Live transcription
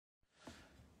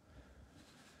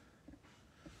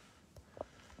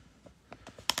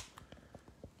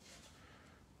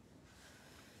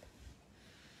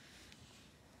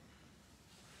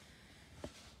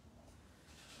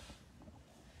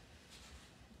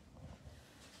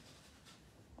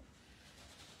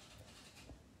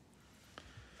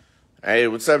Hey,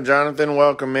 what's up, Jonathan?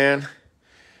 Welcome, man.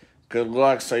 Good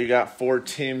luck. So you got 4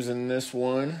 teams in this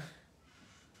one.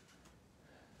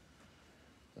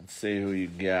 Let's see who you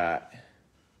got.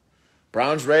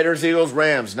 Browns, Raiders, Eagles,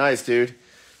 Rams. Nice, dude.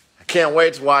 I can't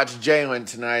wait to watch Jalen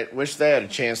tonight. Wish they had a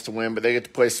chance to win, but they get to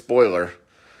play spoiler.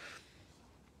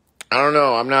 I don't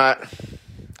know.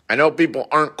 I know people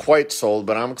aren't quite sold,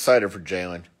 but I'm excited for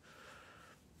Jalen.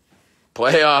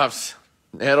 Playoffs.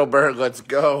 Heidelberg, let's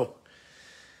go.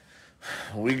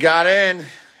 We got in.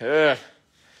 Ugh.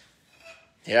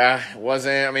 Yeah, it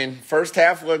wasn't. First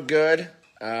half looked good.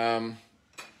 I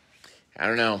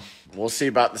don't know. We'll see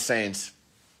about the Saints.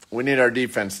 We need our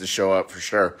defense to show up for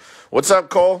sure. What's up,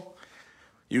 Cole?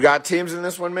 You got teams in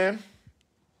this one, man?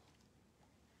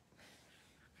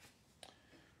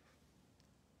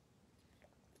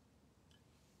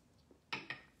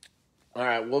 All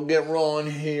right, we'll get rolling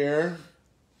here.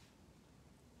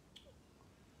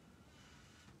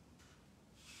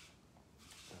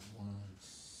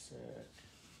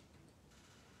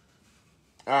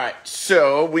 All right,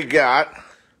 so we got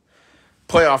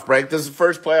playoff break. This is the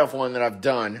first playoff one that I've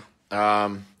done.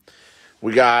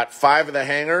 We got 5 of the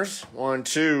hangers. 1,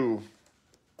 2,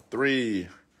 3,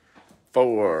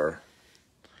 4,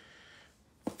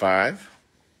 5.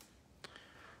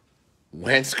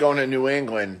 Wentz going to New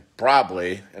England,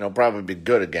 probably, and it'll probably be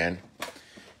good again.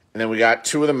 And then we got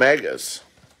 2 of the megas.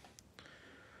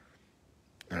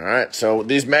 All right, so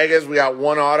these megas, we got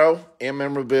 1 auto and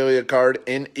memorabilia card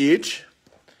in each.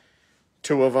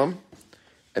 2 of them.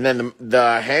 And then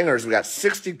the hangers, we got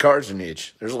 60 cards in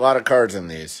each. There's a lot of cards in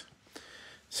these.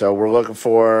 So we're looking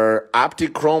for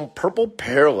Optichrome Purple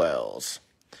Parallels.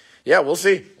 Yeah, we'll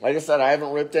see. Like I said, I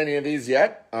haven't ripped any of these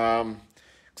yet.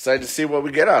 Excited to see what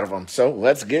we get out of them. So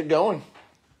let's get going.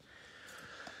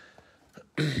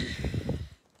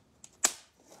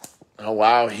 Oh,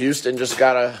 wow. Houston just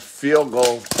got a field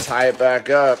goal to tie it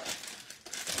back up.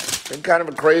 Been kind of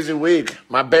a crazy week.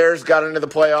 My Bears got into the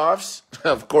playoffs.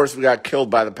 Of course, we got killed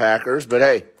by the Packers. But,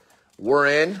 hey, we're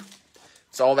in.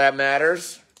 It's all that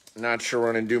matters. Not sure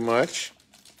we're going to do much.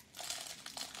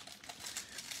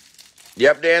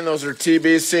 Yep, Dan, those are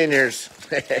TB seniors.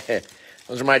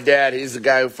 Those are my dad. He's the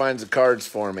guy who finds the cards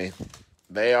for me.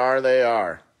 They are.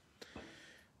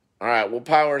 All right, we'll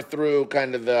power through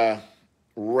kind of the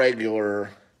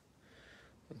regular.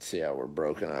 Let's see how we're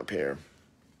broken up here.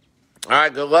 All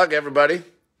right, good luck, everybody.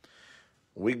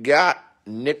 We got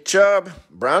Nick Chubb.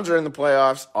 Browns are in the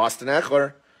playoffs. Austin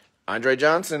Eckler, Andre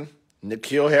Johnson,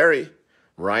 N'Keal Harry,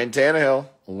 Ryan Tannehill,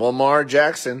 Lamar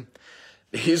Jackson.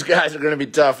 These guys are going to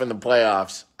be tough in the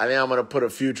playoffs. I think I'm going to put a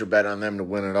future bet on them to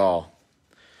win it all.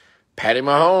 Patty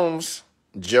Mahomes,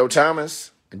 Joe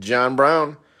Thomas, John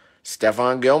Brown,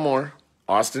 Stephon Gilmore,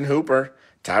 Austin Hooper,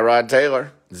 Tyrod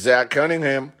Taylor, Zach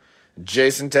Cunningham,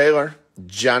 Jason Taylor,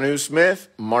 Jonnu Smith,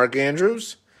 Mark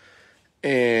Andrews.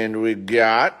 And we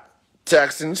got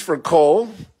Texans for Cole.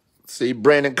 Let's see,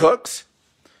 Brandon Cooks,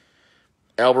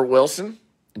 Albert Wilson,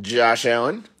 Josh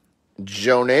Allen,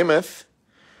 Joe Namath,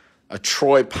 a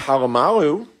Troy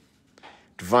Polamalu,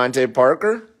 Devontae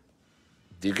Parker,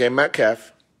 DK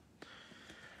Metcalf.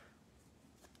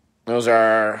 Those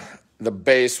are the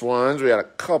base ones. We got a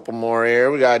couple more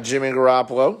here. We got Jimmy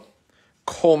Garoppolo,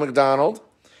 Cole McDonald,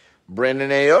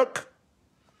 Brandon Ayuk.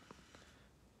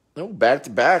 Oh,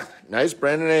 back-to-back. Nice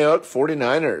Brandon Ayuk,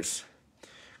 49ers.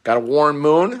 Got a Warren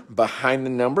Moon behind the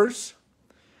numbers.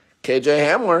 KJ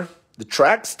Hamler, the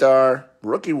track star,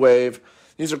 rookie wave.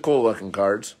 These are cool-looking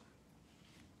cards.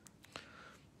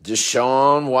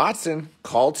 Deshaun Watson,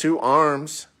 call to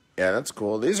arms. Yeah, that's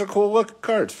cool. These are cool-looking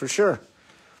cards for sure.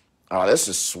 Oh, this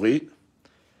is sweet.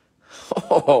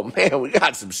 Oh, man, we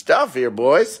got some stuff here,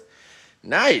 boys.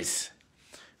 Nice.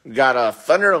 We got a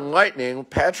Thunder and Lightning,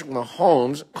 Patrick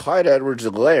Mahomes, Clyde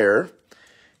Edwards-Helaire.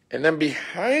 And then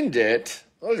behind it,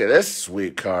 look at this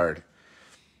sweet card.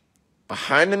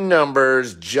 Behind the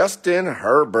numbers, Justin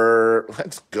Herbert.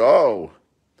 Let's go.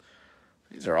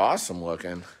 These are awesome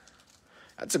looking.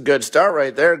 That's a good start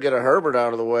right there. Get a Herbert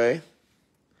out of the way.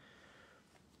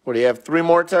 What, do you have 3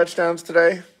 more touchdowns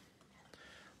today?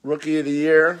 Rookie of the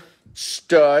year.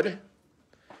 Stud.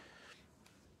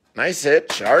 Nice hit,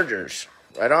 Chargers.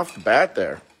 Right off the bat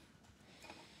there.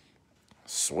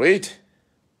 Sweet.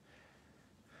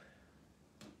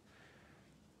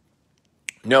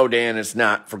 No, Dan, it's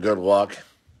not for good luck.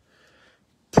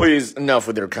 Please, enough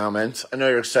with your comments. I know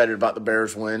you're excited about the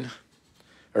Bears win.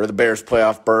 Or the Bears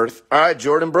playoff berth. All right,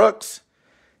 Jordan Brooks.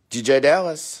 DJ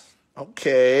Dallas.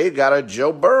 Okay, got a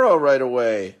Joe Burrow right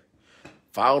away.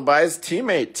 Followed by his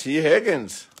teammate, T.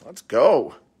 Higgins. Let's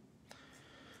go.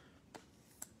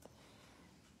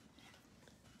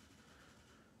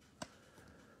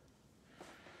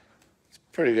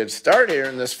 Pretty good start here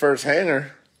in this first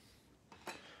hanger.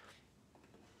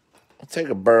 I'll take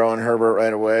a Burrow and Herbert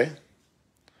right away.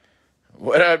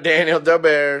 What up, Daniel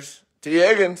DeBears? T.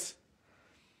 Higgins.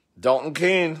 Dalton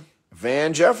Keene.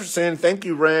 Van Jefferson. Thank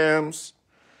you, Rams.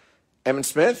 Emmitt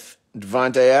Smith.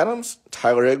 Devontae Adams.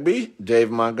 Tyler Higbee. Dave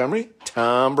Montgomery.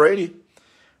 Tom Brady.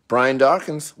 Brian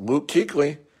Dawkins. Luke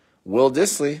Kuechly. Will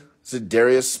Dissly.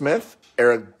 Zadarius Smith.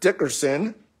 Eric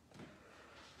Dickerson.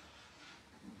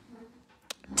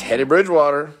 Teddy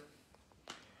Bridgewater.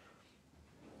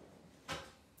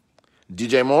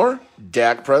 DJ Moore.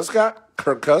 Dak Prescott.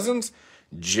 Kirk Cousins.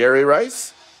 Jerry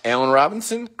Rice. Allen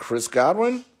Robinson. Chris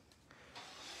Godwin.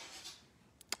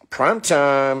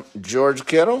 Primetime. George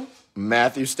Kittle.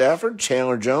 Matthew Stafford.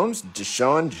 Chandler Jones.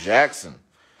 Deshaun Jackson.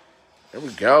 There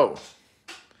we go.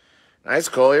 Nice,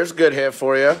 Cole. Here's a good hit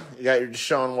for you. You got your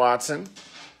Deshaun Watson.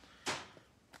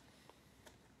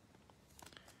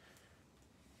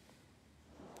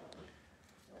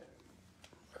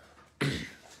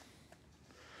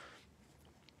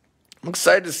 I'm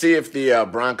excited to see if the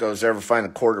Broncos ever find a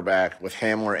quarterback with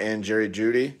Hamler and Jerry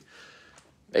Jeudy.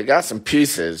 They got some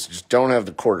pieces, just don't have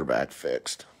the quarterback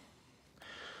fixed.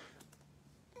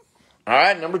 All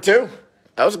right, number 2.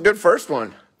 That was a good first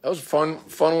one. That was a fun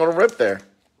little rip there.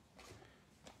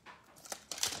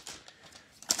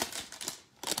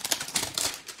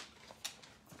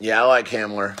 Yeah, I like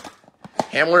Hamler.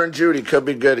 Hamler and Jeudy could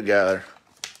be good together.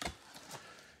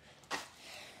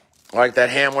 I like that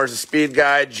Hamler's a speed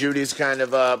guy. Judy's kind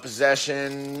of a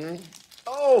possession.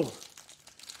 Oh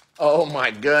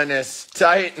my goodness.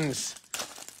 Titans.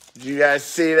 Did you guys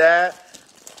see that?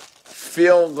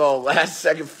 Field goal, last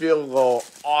second field goal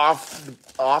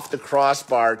off the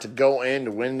crossbar to go in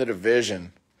to win the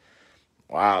division.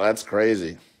 Wow, that's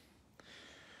crazy.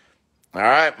 All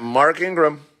right, Mark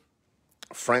Ingram,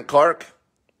 Frank Clark,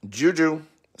 Juju,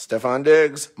 Stephon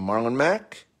Diggs, Marlon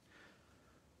Mack,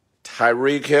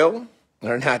 Tyreek Hill,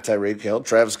 or not Tyreek Hill,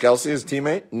 Travis Kelce, his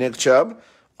teammate, Nick Chubb,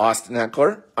 Austin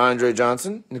Eckler, Andre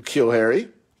Johnson, N'Keal Harry,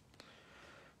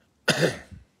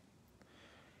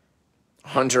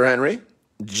 Hunter Henry,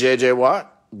 J.J.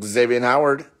 Watt, Xavier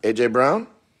Howard, A.J. Brown,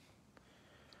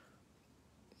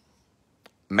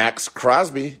 Max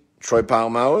Crosby, Troy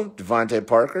Polamalu, Devontae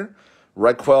Parker,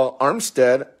 Raquel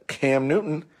Armstead, Cam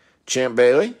Newton, Champ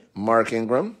Bailey, Mark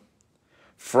Ingram,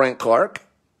 Frank Clark,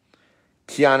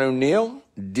 Keanu Neal,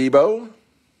 Debo,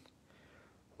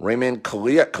 Raymond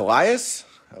Calais.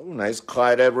 Oh, nice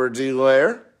Clyde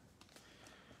Edwards-Helaire.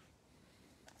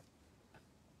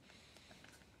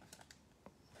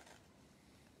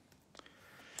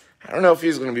 I don't know if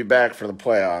he's going to be back for the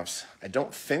playoffs. I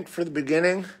don't think for the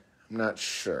beginning. I'm not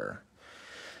sure.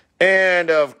 And,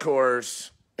 of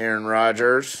course, Aaron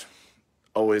Rodgers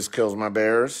always kills my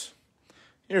Bears.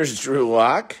 Here's Drew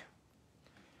Lock.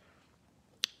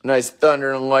 Nice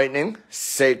Thunder and Lightning.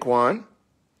 Saquon.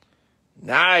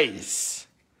 Nice.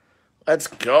 Let's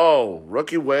go.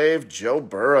 Rookie wave, Joe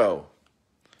Burrow.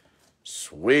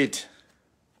 Sweet.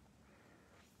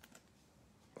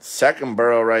 Second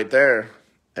Burrow right there.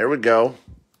 There we go.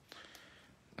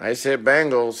 Nice hit,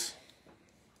 Bengals.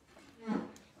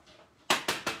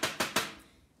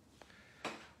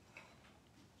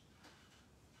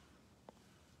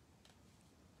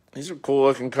 These are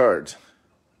cool-looking cards.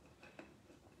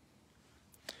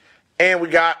 And we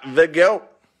got the GOAT,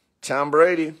 Tom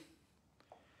Brady.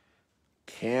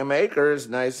 Cam Akers,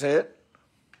 nice hit.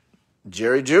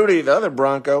 Jerry Jeudy, the other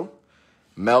Bronco.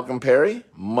 Malcolm Perry,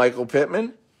 Michael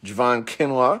Pittman, Javon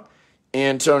Kinlaw,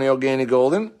 Antonio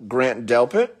Gandy-Golden, Grant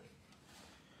Delpit,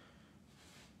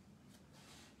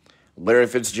 Larry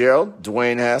Fitzgerald,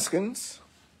 Dwayne Haskins,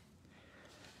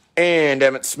 and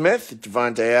Emmitt Smith,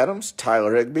 Devontae Adams,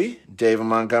 Tyler Higbee, David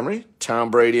Montgomery, Tom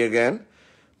Brady again,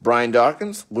 Brian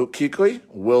Dawkins, Luke Kuechly,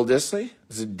 Will Dissly,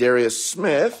 Zadarius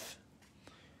Smith,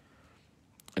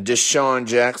 Deshaun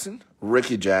Jackson,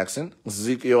 Ricky Jackson,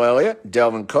 Ezekiel Elliott,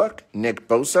 Delvin Cook, Nick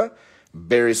Bosa,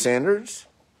 Barry Sanders,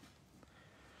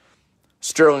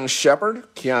 Sterling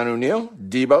Shepard, Keanu Neal,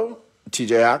 Debo,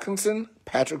 TJ Hawkinson,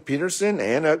 Patrick Peterson,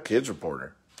 and a Kids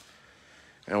Reporter.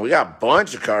 And we got a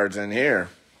bunch of cards in here.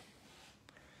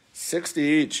 60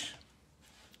 each.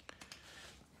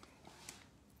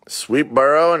 Sweet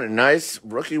Burrow and a nice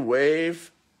rookie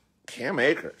wave, Cam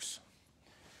Akers.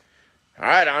 All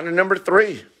right, on to number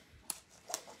 3.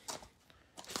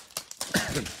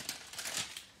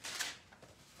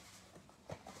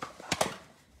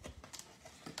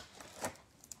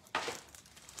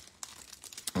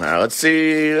 All right, let's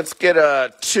see. Let's get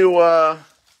Tua.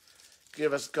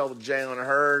 Give us a couple Jalen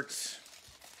Hurts.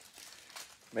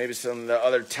 Maybe some of the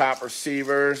other top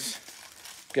receivers.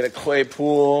 Get a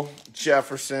Claypool,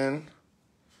 Jefferson.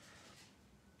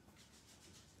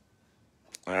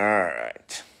 All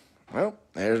right. Well,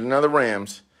 there's another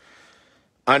Rams.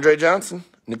 Andre Johnson,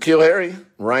 N'Keal Harry,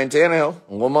 Ryan Tannehill,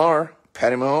 Lamar,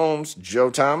 Patty Mahomes, Joe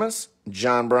Thomas,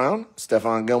 John Brown,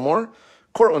 Stephon Gilmore,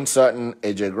 Cortland Sutton,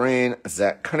 A.J. Green,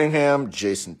 Zach Cunningham,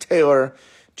 Jason Taylor,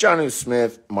 Jonnu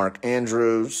Smith, Mark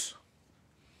Andrews,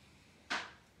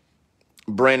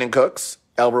 Brandon Cooks,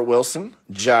 Albert Wilson,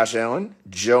 Josh Allen,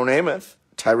 Joe Namath,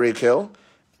 Tyreek Hill,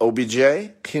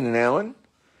 OBJ, Keenan Allen,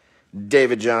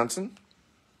 David Johnson,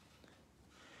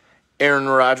 Aaron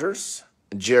Rodgers,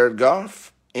 Jared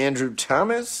Goff, Andrew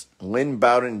Thomas, Lynn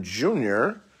Bowden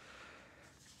Jr.,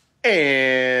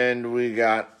 and we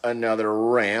got another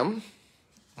Ram.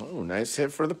 Oh, nice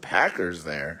hit for the Packers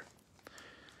there.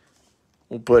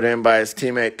 We'll put in by his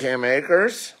teammate Cam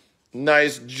Akers.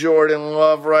 Nice Jordan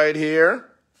Love right here.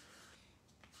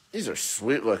 These are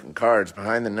sweet-looking cards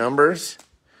behind the numbers.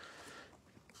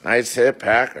 Nice hit,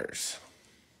 Packers.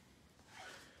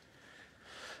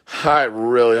 I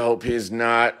really hope he's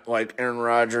not like Aaron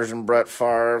Rodgers and Brett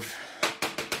Favre.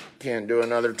 Can't do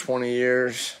another 20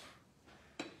 years.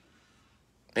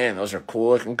 Man, those are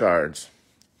cool-looking cards.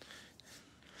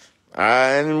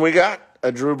 And we got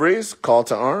a Drew Brees, Call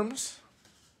to Arms.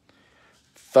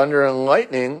 Thunder and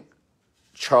Lightning,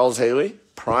 Charles Haley,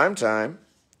 Prime Time.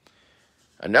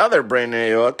 Another Brandon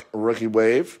Ayuk, Rookie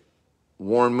Wave.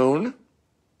 Warren Moon.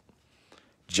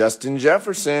 Justin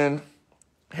Jefferson.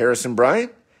 Harrison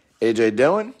Bryant. A.J.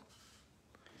 Dillon.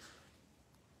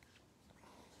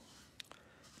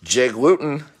 Jake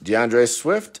Luton. DeAndre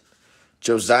Swift.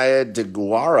 Josiah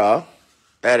DeGuara.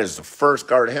 That is the first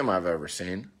card of him I've ever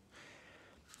seen.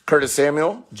 Curtis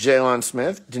Samuel. Jalen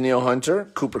Smith. Danielle Hunter.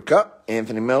 Cooper Kupp.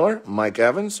 Anthony Miller. Mike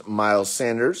Evans. Miles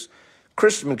Sanders.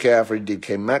 Christian McCaffrey.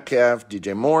 DK Metcalf.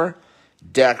 DJ Moore.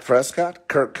 Dak Prescott.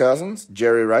 Kirk Cousins.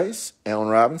 Jerry Rice. Allen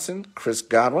Robinson. Chris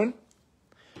Godwin.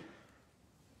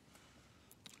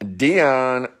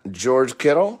 Dion, George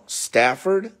Kittle,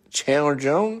 Stafford, Chandler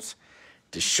Jones,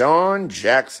 Deshaun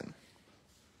Jackson.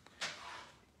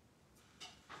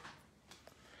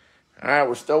 All right,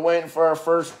 we're still waiting for our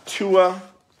first Tua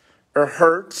or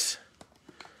Hurts.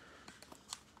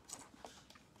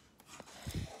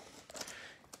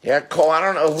 Yeah, Cole, I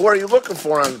don't know. Who are you looking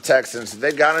for on the Texans? Have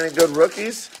they got any good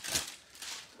rookies?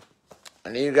 I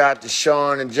know you got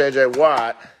Deshaun and J.J.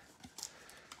 Watt.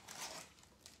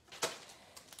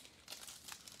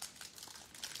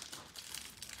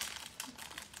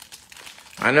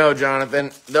 I know, Jonathan.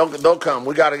 They'll come.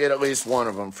 We got to get at least one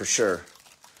of them for sure.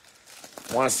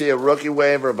 Want to see a rookie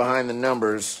waiver behind the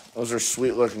numbers? Those are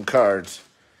sweet-looking cards.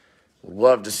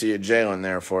 Love to see a Jalen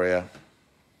there for you.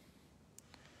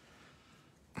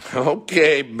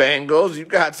 Okay, Bengals, you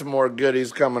got some more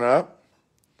goodies coming up.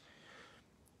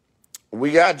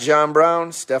 We got John Brown,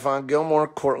 Stephon Gilmore,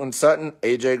 Cortland Sutton,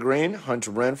 A.J. Green,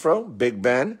 Hunter Renfrow, Big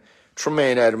Ben,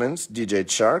 Tremaine Edmonds, DJ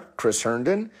Chark, Chris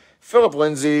Herndon, Philip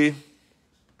Lindsay,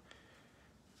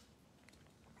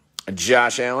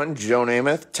 Josh Allen, Joe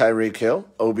Namath, Tyreek Hill,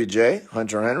 OBJ,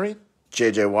 Hunter Henry,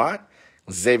 J.J. Watt,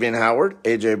 Xavier Howard,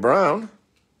 A.J. Brown,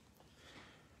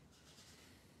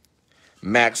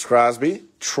 Max Crosby,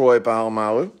 Troy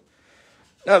Polamalu,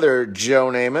 another Joe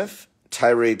Namath,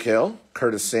 Tyreek Hill,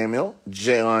 Curtis Samuel,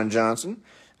 Jalen Johnson,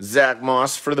 Zach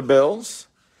Moss for the Bills,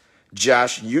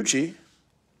 Josh Uche,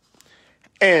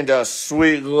 and a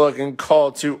sweet-looking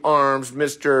call to arms,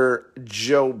 Mr.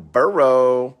 Joe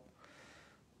Burrow.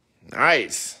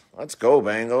 Nice. Let's go,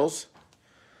 Bengals.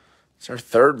 It's our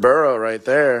third Burrow right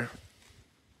there.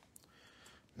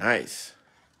 Nice.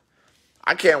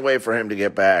 I can't wait for him to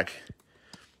get back.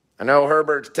 I know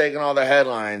Herbert's taking all the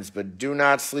headlines, but do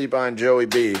not sleep on Joey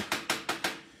B.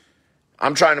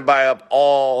 I'm trying to buy up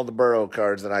all the Burrow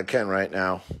cards that I can right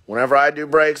now. Whenever I do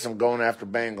breaks, I'm going after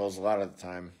Bengals a lot of the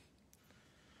time.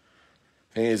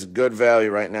 I think he's a good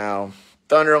value right now.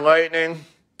 Thunder and Lightning.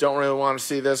 Don't really want to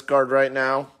see this card right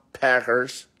now.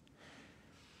 Packers.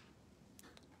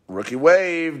 Rookie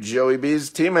Wave, Joey B's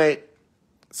teammate.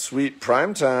 Sweet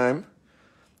Prime Time.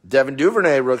 Devin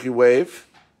Duvernay, Rookie Wave.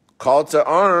 Call to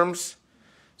Arms.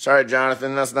 Sorry,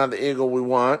 Jonathan, that's not the Eagle we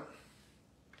want.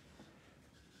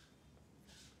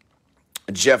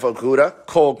 Jeff Okuda,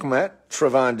 Cole Kmet,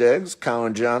 Trevon Diggs,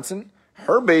 Colin Johnson,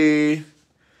 Herbie.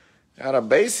 Got a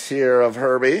base here of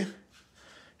Herbie. Here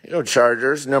you go,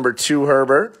 Chargers. Number 2,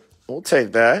 Herbert. We'll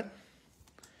take that.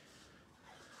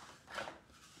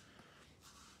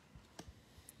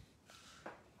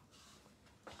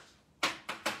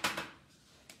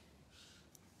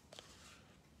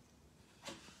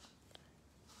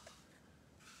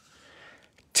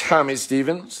 Tommy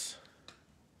Stevens,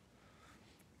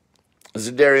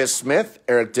 Zadarius Smith,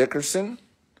 Eric Dickerson,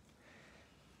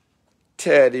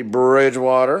 Teddy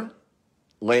Bridgewater,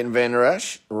 Leighton Vander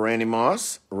Esch, Randy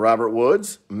Moss, Robert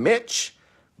Woods, Mitch,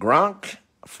 Gronk,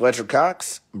 Fletcher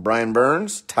Cox, Brian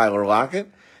Burns, Tyler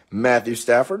Lockett, Matthew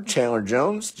Stafford, Chandler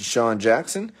Jones, Deshaun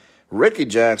Jackson, Ricky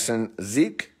Jackson,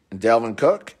 Zeke, Dalvin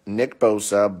Cook, Nick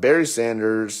Bosa, Barry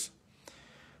Sanders,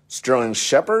 Sterling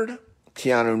Shepard,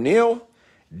 Keanu Neal,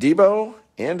 Debo,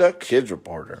 and a Kids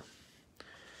Reporter.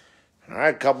 All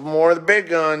right, a couple more of the big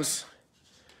guns.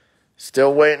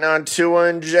 Still waiting on Tua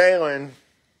and Jalen.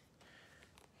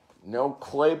 No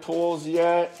Claypools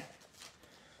yet.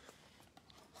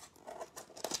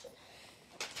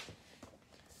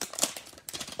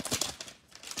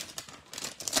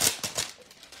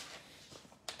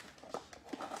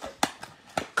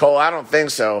 Cole, I don't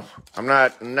think so. I'm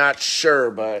not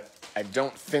sure, but I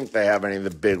don't think they have any of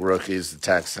the big rookies, the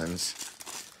Texans.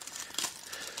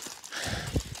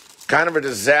 Kind of a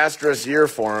disastrous year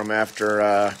for them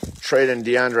after trading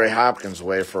DeAndre Hopkins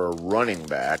away for a running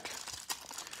back.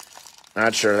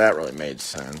 Not sure that really made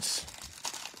sense.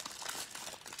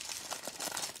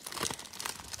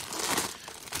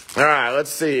 All right, let's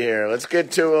see here. Let's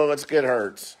get Tua. Let's get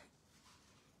Hurts.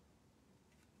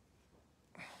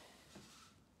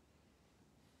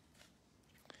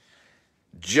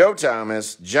 Joe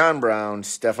Thomas, John Brown,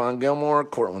 Stephon Gilmore,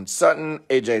 Cortland Sutton,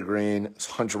 A.J. Green,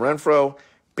 Hunter Renfrow,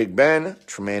 Big Ben,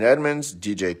 Tremaine Edmonds,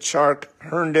 DJ Chark,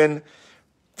 Herndon,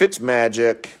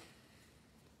 Fitzmagic,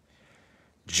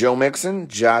 Joe Mixon,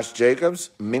 Josh Jacobs,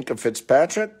 Minka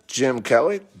Fitzpatrick, Jim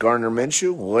Kelly, Gardner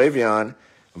Minshew, Le'Veon,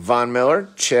 Von Miller,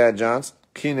 Chad Johnson,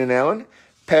 Keenan Allen,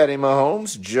 Patty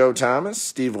Mahomes, Joe Thomas,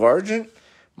 Steve Largent,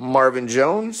 Marvin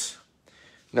Jones,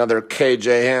 another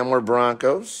KJ Hamler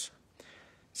Broncos,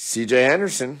 CJ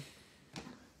Henderson,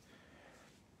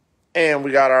 and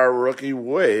we got our rookie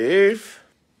wave,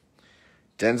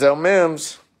 Denzel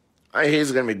Mims.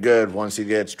 He's going to be good once he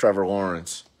gets Trevor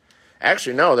Lawrence.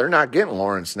 Actually, no, they're not getting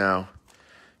Lawrence now.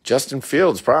 Justin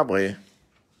Fields, probably.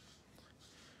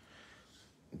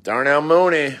 Darnell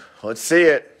Mooney, let's see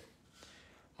it.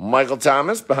 Michael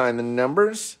Thomas behind the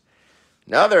numbers.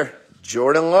 Another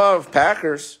Jordan Love,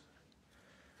 Packers.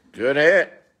 Good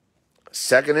hit.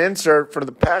 Second insert for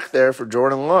the pack there for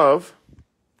Jordan Love.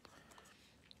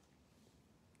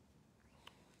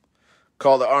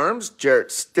 Call to arms, Jarrett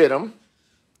Stidham.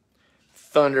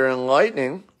 Thunder and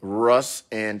Lightning, Russ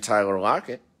and Tyler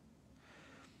Lockett.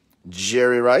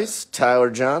 Jerry Rice, Tyler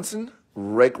Johnson,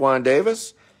 Raekwon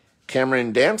Davis,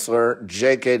 Cameron Dantzler,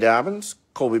 J.K. Dobbins,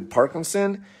 Colby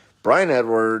Parkinson, Brian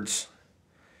Edwards,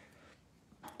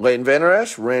 Leighton Vander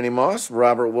Esch, Randy Moss,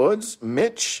 Robert Woods,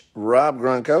 Mitch, Rob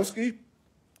Gronkowski,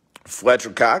 Fletcher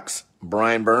Cox,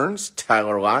 Brian Burns,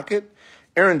 Tyler Lockett,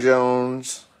 Aaron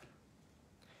Jones,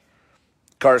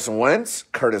 Carson Wentz,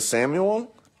 Curtis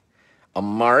Samuel,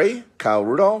 Amari, Kyle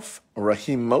Rudolph,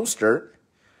 Raheem Mostert,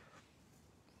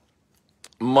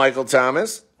 Michael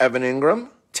Thomas, Evan Ingram,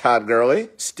 Todd Gurley,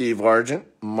 Steve Largent,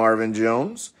 Marvin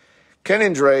Jones,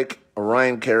 Kenyon Drake,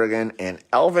 Ryan Kerrigan, and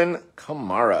Alvin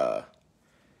Kamara.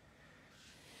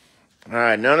 All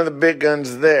right, none of the big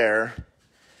guns there.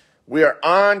 We are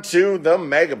on to the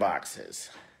mega boxes.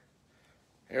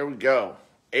 Here we go.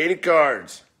 80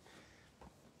 cards.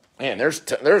 Man, there's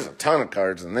a ton of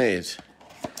cards in these.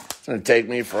 It's going to take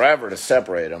me forever to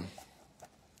separate them.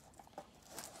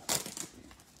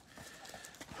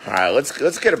 All right,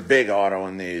 let's get a big auto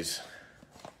in these.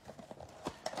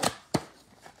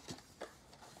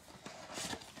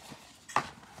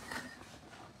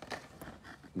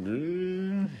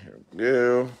 Here we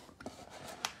go.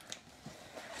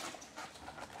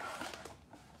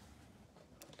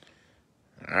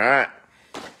 All right.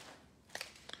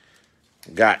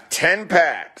 Got 10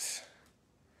 packs.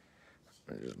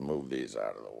 Let me just move these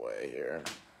out of the way here.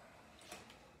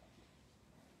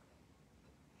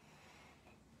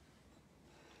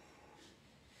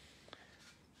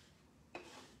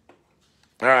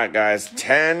 All right, guys.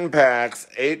 10 packs,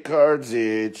 8 cards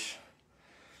each.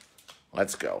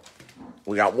 Let's go.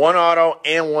 We got one auto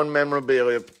and one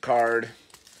memorabilia card.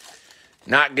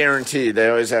 Not guaranteed. They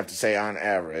always have to say on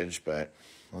average, but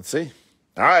let's see.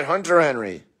 All right, Hunter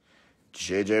Henry,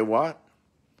 J.J. Watt,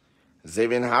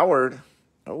 Xavier Howard.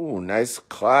 Oh, nice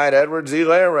Clyde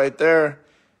Edwards-Helaire right there.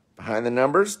 Behind the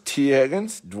numbers, T.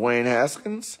 Higgins, Dwayne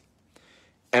Haskins,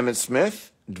 Emmitt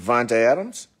Smith, Devontae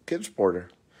Adams, Kids Porter.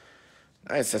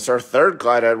 Nice. That's our third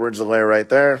Clyde Edwards-Helaire right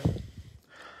there.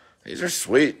 These are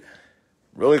sweet.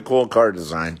 Really cool card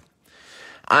design.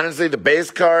 Honestly, the base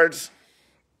cards,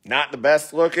 not the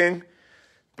best looking,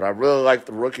 but I really like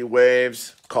the rookie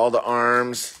waves, call to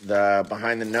arms, the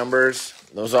behind the numbers.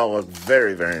 Those all look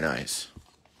very, very nice.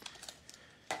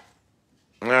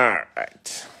 All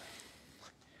right.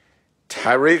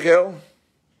 Tyreek Hill,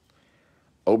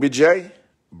 OBJ,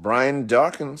 Brian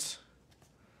Dawkins.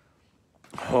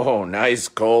 Oh, nice,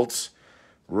 Colts.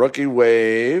 Rookie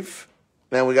wave.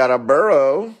 Then we got a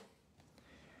Burrow,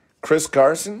 Chris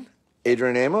Carson,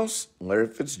 Adrian Amos, Larry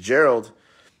Fitzgerald.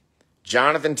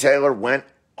 Jonathan Taylor went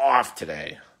off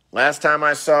today. Last time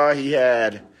I saw, he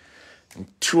had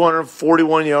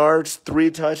 241 yards, 3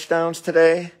 touchdowns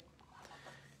today.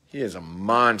 He is a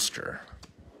monster.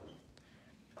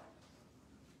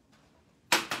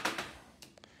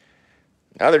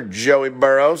 Another Joey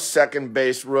Burrow, second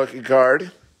base rookie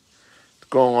card. To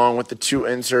go along with the 2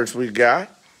 inserts we got.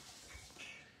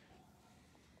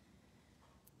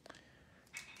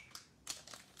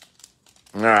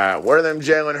 All right, where are them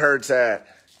Jalen Hurts at?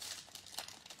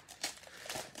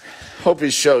 Hope he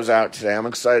shows out today. I'm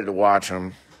excited to watch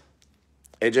him.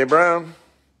 A.J. Brown.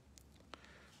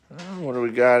 What do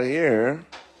we got here?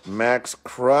 Max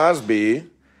Crosby.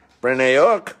 Brandon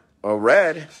Ayuk. A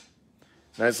red.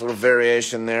 Nice little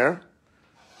variation there.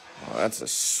 Oh, that's a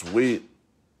sweet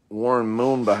Warren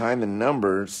Moon behind the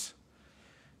numbers.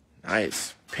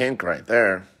 Nice. Pink right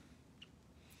there.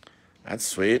 That's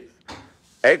sweet.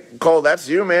 Hey, Cole, that's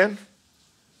you, man.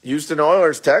 Houston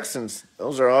Oilers, Texans.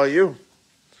 Those are all you.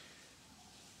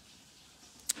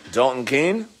 Dalton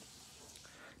Keene,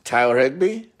 Tyler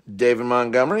Higbee, David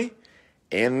Montgomery,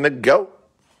 and the GOAT.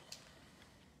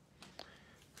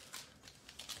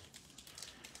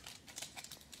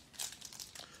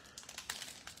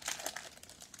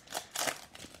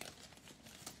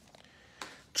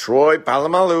 Troy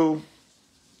Polamalu,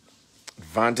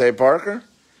 Vontae Parker,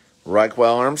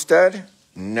 Raquel Armstead,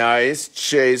 nice,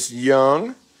 Chase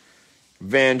Young,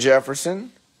 Van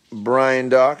Jefferson, Brian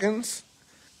Dawkins,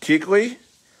 Kuechly,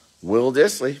 Will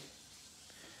Dissly.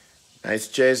 Nice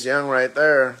Chase Young right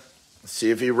there. Let's see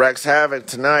if he wrecks havoc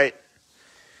tonight.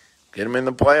 Get him in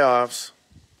the playoffs.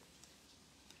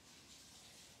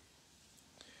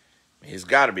 He's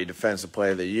got to be Defensive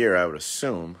Player of the Year, I would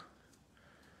assume.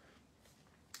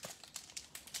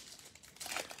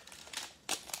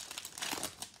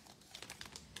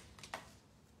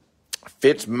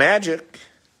 Fitzmagic,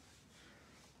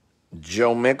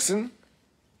 Joe Mixon,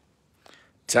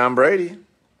 Tom Brady,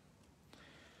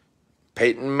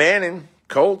 Peyton Manning,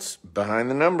 Colts, behind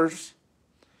the numbers,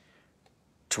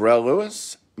 Terrell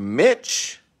Lewis,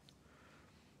 Mitch,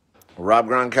 Rob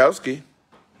Gronkowski,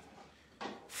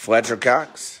 Fletcher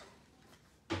Cox,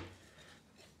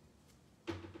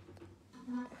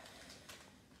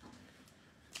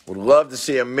 would love to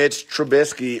see a Mitch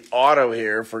Trubisky auto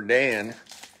here for Dan.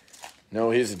 No,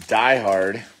 he's a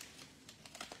diehard.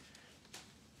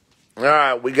 All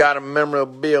right, we got a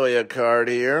memorabilia card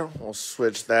here. We'll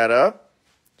switch that up.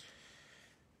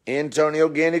 Antonio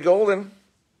Gandy Golden,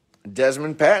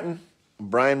 Desmond Patton,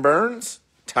 Brian Burns,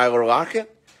 Tyler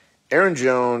Lockett, Aaron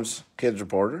Jones, Kids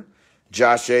Reporter,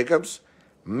 Josh Jacobs,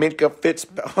 Minka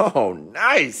Oh,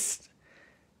 nice.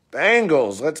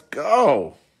 Bengals, let's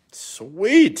go.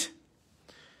 Sweet.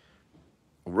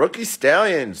 Rookie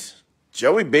Stallions,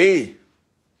 Joey B.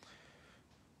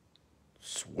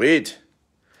 Sweet.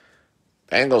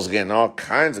 Bengals getting all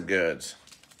kinds of goods.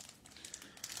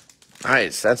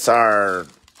 Nice. That's our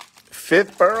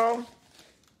 5th Burrow.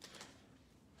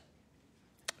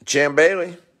 Champ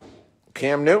Bailey.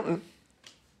 Cam Newton.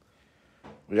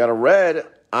 We got a red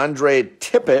Andre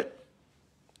Tippett.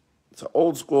 It's an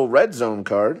old school red zone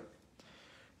card.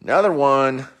 Another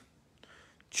one.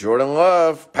 Jordan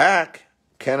Love. Pack.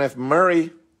 Kenneth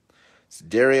Murray. It's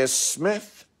Darius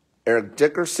Smith. Eric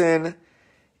Dickerson.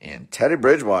 And Teddy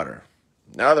Bridgewater.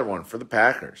 Another one for the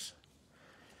Packers.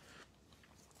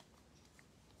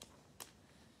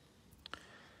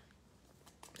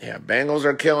 Yeah, Bengals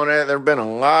are killing it. There have been a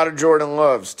lot of Jordan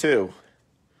Loves, too.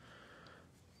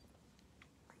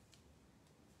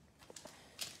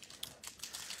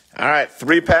 All right,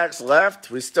 3 packs left.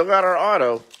 We still got our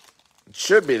auto. It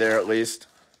should be there at least.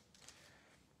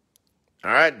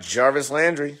 All right, Jarvis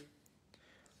Landry.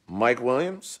 Mike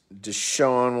Williams.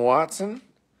 Deshaun Watson.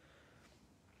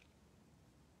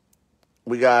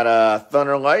 We got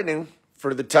Thunder Lightning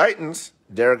for the Titans.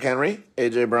 Derrick Henry,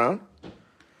 A.J. Brown,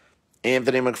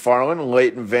 Anthony McFarland,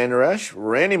 Leighton Vander Esch,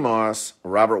 Randy Moss,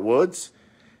 Robert Woods,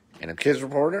 and a Kids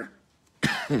Reporter.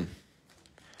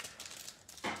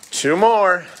 2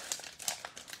 more.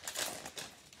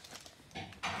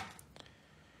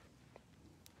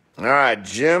 All right,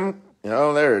 Jim.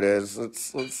 Oh, there it is.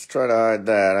 Let's try to hide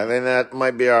that. I think that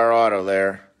might be our auto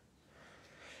there.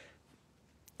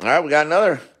 All right, we got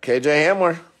another. KJ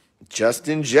Hamler,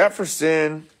 Justin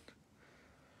Jefferson,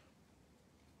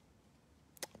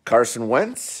 Carson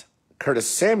Wentz, Curtis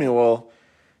Samuel,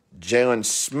 Jalen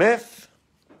Smith,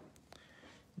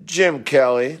 Jim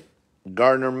Kelly,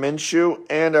 Gardner Minshew,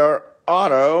 and our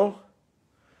auto.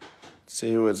 Let's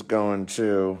see who it's going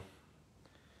to.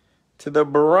 To the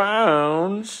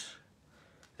Browns.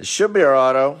 It should be our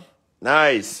auto.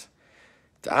 Nice.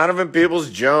 Donovan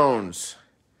Peoples-Jones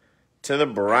to the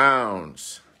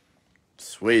Browns.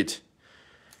 Sweet.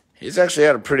 He's actually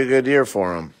had a pretty good year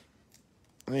for him.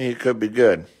 I think he could be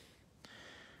good.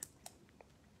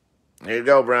 There you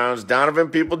go, Browns. Donovan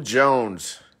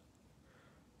Peoples-Jones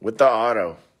with the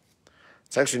auto.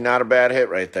 It's actually not a bad hit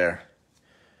right there.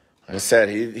 Like I said,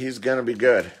 he's going to be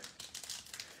good.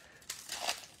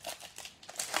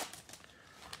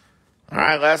 All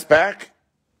right, last pack.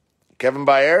 Kevin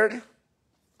Byard,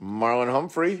 Marlon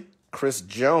Humphrey, Chris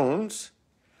Jones.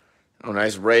 Oh,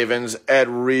 nice Ravens. Ed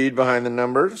Reed behind the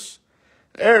numbers.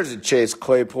 There's a Chase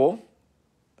Claypool.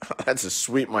 That's a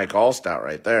sweet Mike Allstott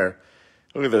right there.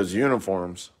 Look at those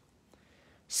uniforms.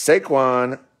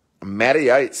 Saquon,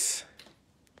 Matty Ice.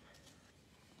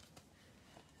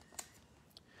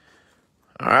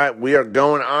 All right, we are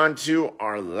going on to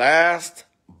our last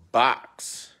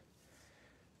box.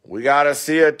 We got to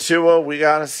see a Tua. We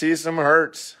got to see some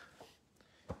Hurts.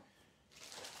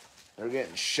 They're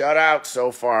getting shut out so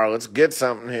far. Let's get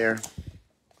something here.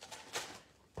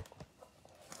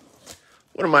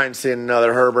 Wouldn't mind seeing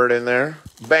another Herbert in there.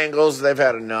 Bengals, they've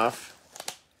had enough.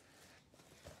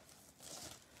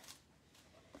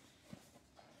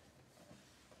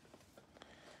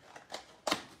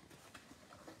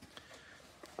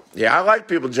 Yeah, I like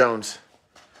Peoples-Jones.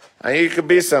 I think he could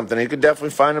be something. He could definitely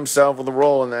find himself with a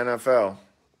role in the NFL.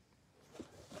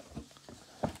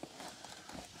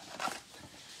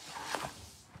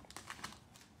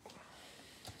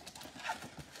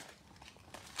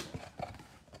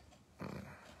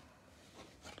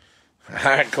 All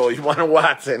right, Cole, you want a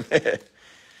Watson.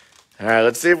 All right,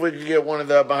 let's see if we can get one of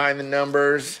the behind the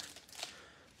numbers.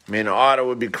 I mean, auto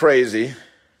would be crazy.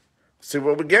 Let's see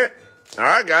what we get. All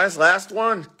right, guys, last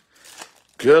one.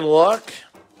 Good luck.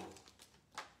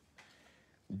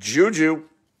 Juju,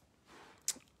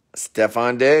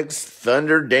 Stephon Diggs,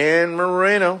 Thunder Dan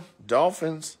Marino,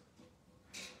 Dolphins.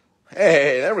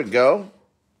 Hey, there we go.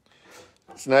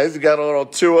 It's nice. You got a little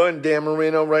Tua and Dan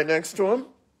Marino right next to him.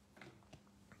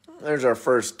 There's our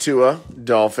first Tua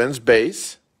Dolphins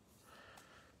base.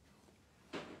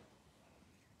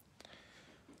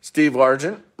 Steve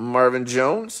Largent, Marvin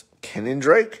Jones, Kenyon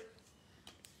Drake.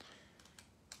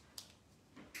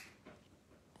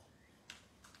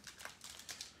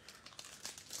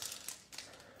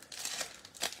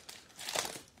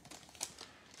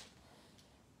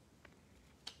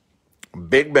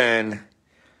 Big Ben,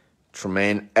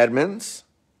 Tremaine Edmonds,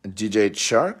 DJ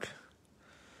Chark,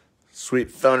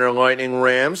 Sweet Thunder Lightning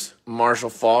Rams, Marshall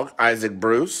Faulk, Isaac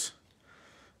Bruce.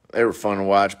 They were fun to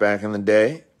watch back in the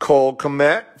day. Cole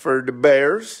Kmet for the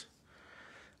Bears,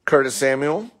 Curtis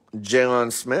Samuel,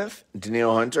 Jalen Smith,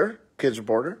 Danielle Hunter, Kids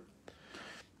Reporter.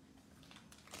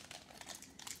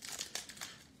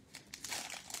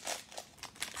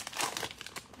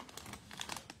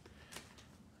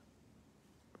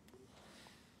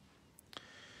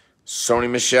 Sony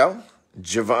Michel,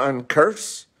 Javon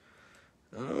Curse.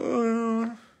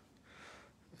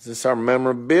 Is this our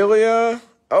memorabilia?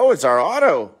 Oh, it's our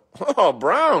auto. Oh,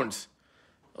 Browns.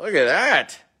 Look at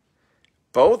that.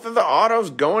 Both of the autos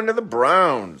going to the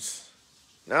Browns.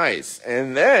 Nice.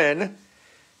 And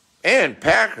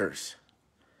Packers.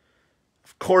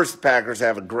 Of course the Packers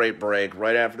have a great break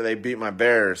right after they beat my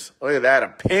Bears. Look at that. A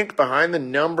pink behind the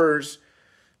numbers.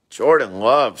 Jordan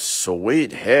Love.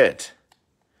 Sweet hit.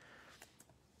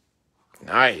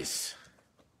 Nice.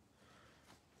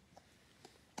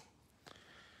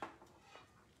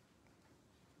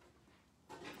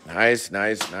 Nice.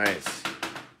 Yeah,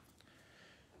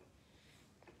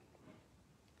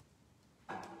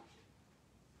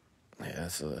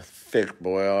 this is a thick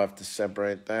boy. I'll have to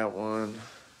separate that one.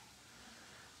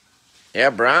 Yeah,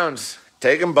 Browns.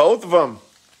 Taking both of them.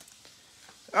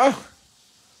 Oh,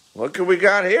 look who we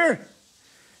got here.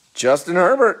 Justin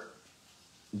Herbert,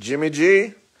 Jimmy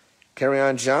G,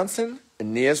 Kerryon Johnson,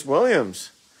 Aeneas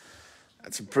Williams.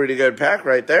 That's a pretty good pack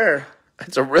right there.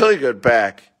 That's a really good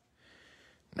pack.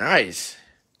 Nice.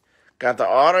 Got the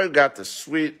auto, got the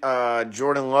sweet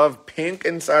Jordan Love pink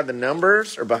inside the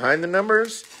numbers or behind the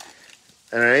numbers.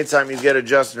 And anytime you get a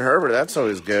Justin Herbert, that's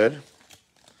always good.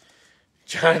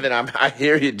 Jonathan, I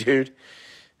hear you, dude.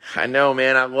 I know,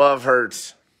 man. I love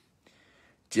Hurts.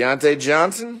 Deontay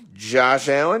Johnson, Josh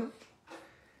Allen.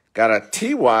 Got a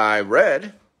TY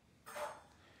red.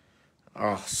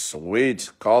 Oh,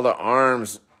 sweet. Call the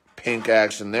arms. pink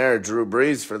action there. Drew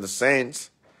Brees for the Saints.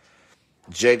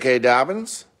 J.K.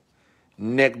 Dobbins,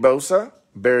 Nick Bosa,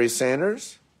 Barry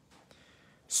Sanders,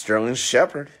 Sterling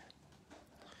Shepard.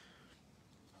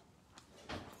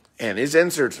 And these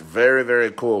inserts are very,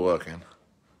 very cool looking.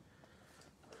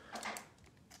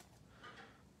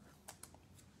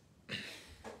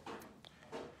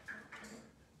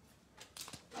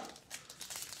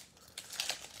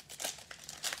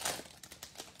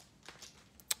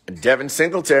 Devin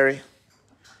Singletary,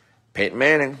 Peyton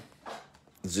Manning,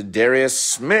 Zadarius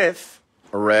Smith,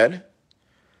 red.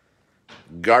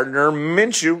 Gardner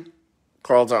Minshew,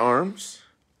 call to arms.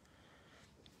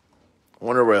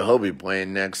 Wonder where he'll be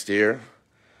playing next year.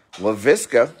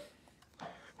 LaVisca,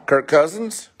 Kirk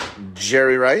Cousins,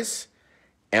 Jerry Rice,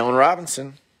 Allen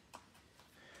Robinson.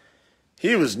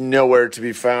 He was nowhere to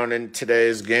be found in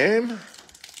today's game.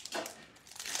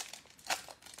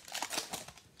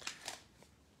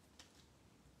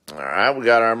 All right, we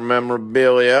got our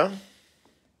memorabilia.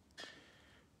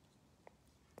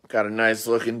 Got a nice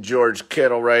looking George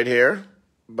Kittle right here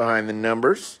behind the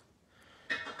numbers.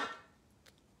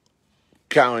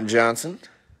 Colin Johnson,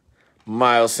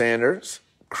 Miles Sanders,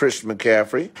 Christian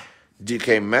McCaffrey,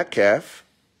 DK Metcalf.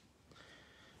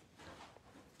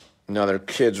 Another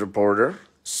kids reporter,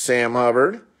 Sam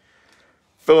Hubbard,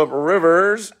 Phillip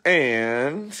Rivers,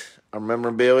 and our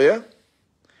memorabilia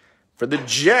for the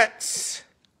Jets,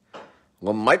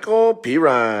 LaMichael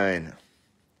Pirine,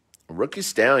 Rookie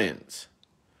Stallions.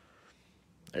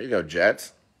 There you go,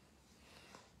 Jets.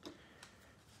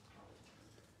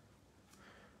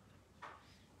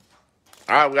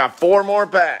 All right, we got 4 more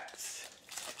packs.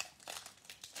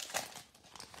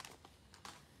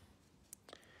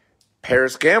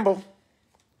 Paris Campbell,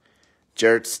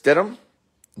 Jarrett Stidham,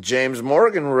 James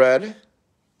Morgan, red.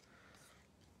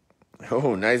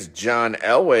 Oh, nice John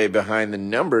Elway behind the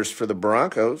numbers for the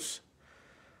Broncos.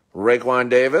 Raekwon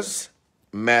Davis,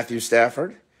 Matthew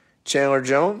Stafford, Chandler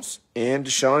Jones, and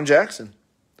Deshaun Jackson.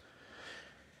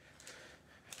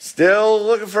 Still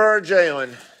looking for our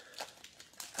Jalen.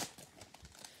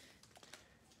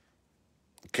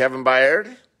 Kevin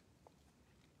Byard,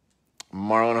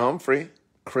 Marlon Humphrey,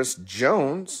 Chris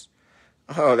Jones.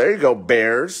 Oh, there you go,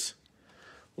 Bears.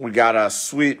 We got a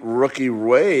sweet rookie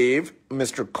wave,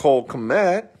 Mr. Cole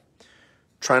Kmet.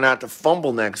 Try not to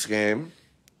fumble next game.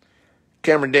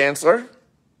 Cameron Dantzler,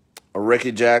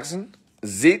 Ricky Jackson,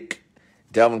 Zeke,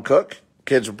 Delvin Cook,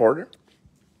 kids reporter.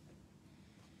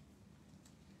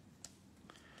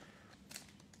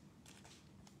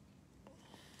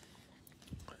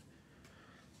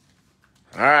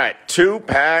 All right, 2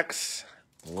 packs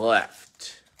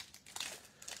left.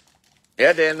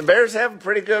 Yeah, Dan, the Bears have a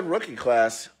pretty good rookie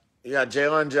class. You got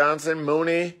Jalen Johnson,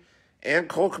 Mooney, and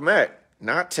Cole Kmet.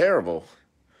 Not terrible.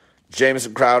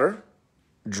 Jamison Crowder,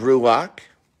 Drew Lock,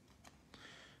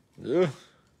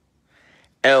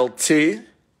 LT,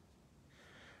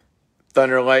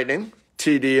 Thunder Lightning,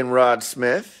 TD and Rod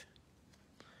Smith,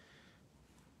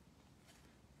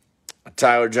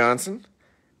 Tyler Johnson,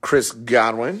 Chris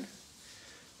Godwin,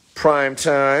 Prime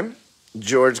Time,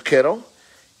 George Kittle,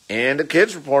 and a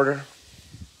kids reporter.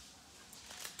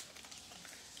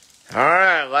 All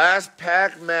right, last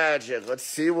pack magic. Let's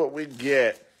see what we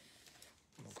get.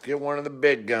 Let's get one of the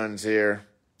big guns here.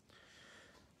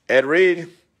 Ed Reed,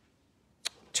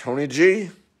 Tony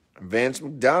G, Vance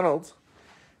McDonald.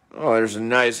 Oh, there's a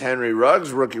nice Henry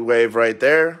Ruggs rookie wave right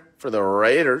there for the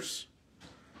Raiders.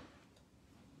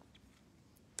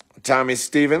 Tommy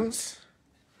Stevens,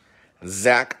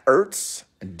 Zach Ertz,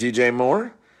 DJ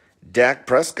Moore, Dak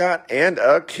Prescott, and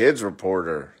a kids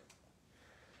reporter.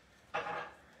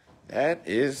 That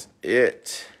is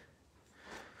it.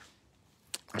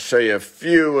 I'll show you a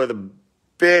few of the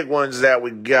big ones that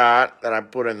we got that I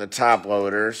put in the top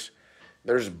loaders.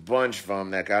 There's a bunch of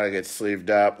them that got to get sleeved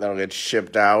up. That'll get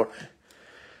shipped out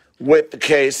with the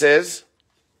cases.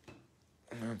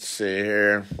 Let's see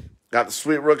here. Got the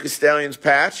sweet Rookie Stallions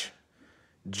patch.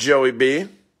 Joey B.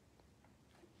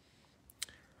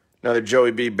 Another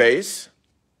Joey B base.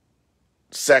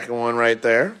 Second one right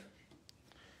there.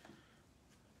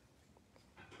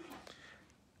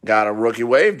 Got a rookie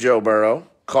wave, Joe Burrow.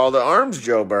 Call to arms,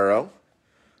 Joe Burrow.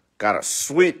 Got a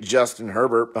sweet Justin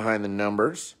Herbert behind the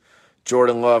numbers.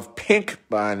 Jordan Love pink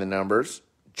behind the numbers.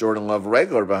 Jordan Love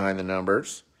regular behind the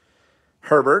numbers.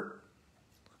 Herbert.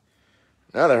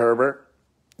 Another Herbert.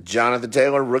 Jonathan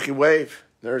Taylor, rookie wave.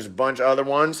 There's a bunch of other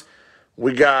ones.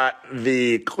 We got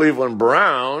the Cleveland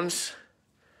Browns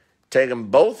taking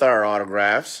both our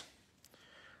autographs.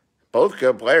 Both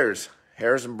good players.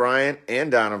 Harrison Bryant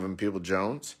and Donovan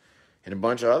Peoples-Jones. And a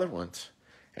bunch of other ones.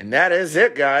 And that is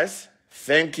it, guys.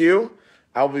 Thank you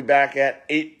I'll be back at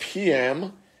 8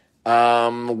 p.m.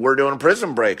 We're doing a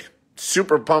prison break.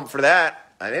 Super pumped for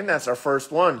that. I think that's our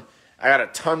first one. I got a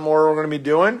ton more we're going to be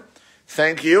doing.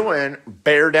 Thank you, and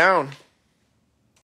bear down.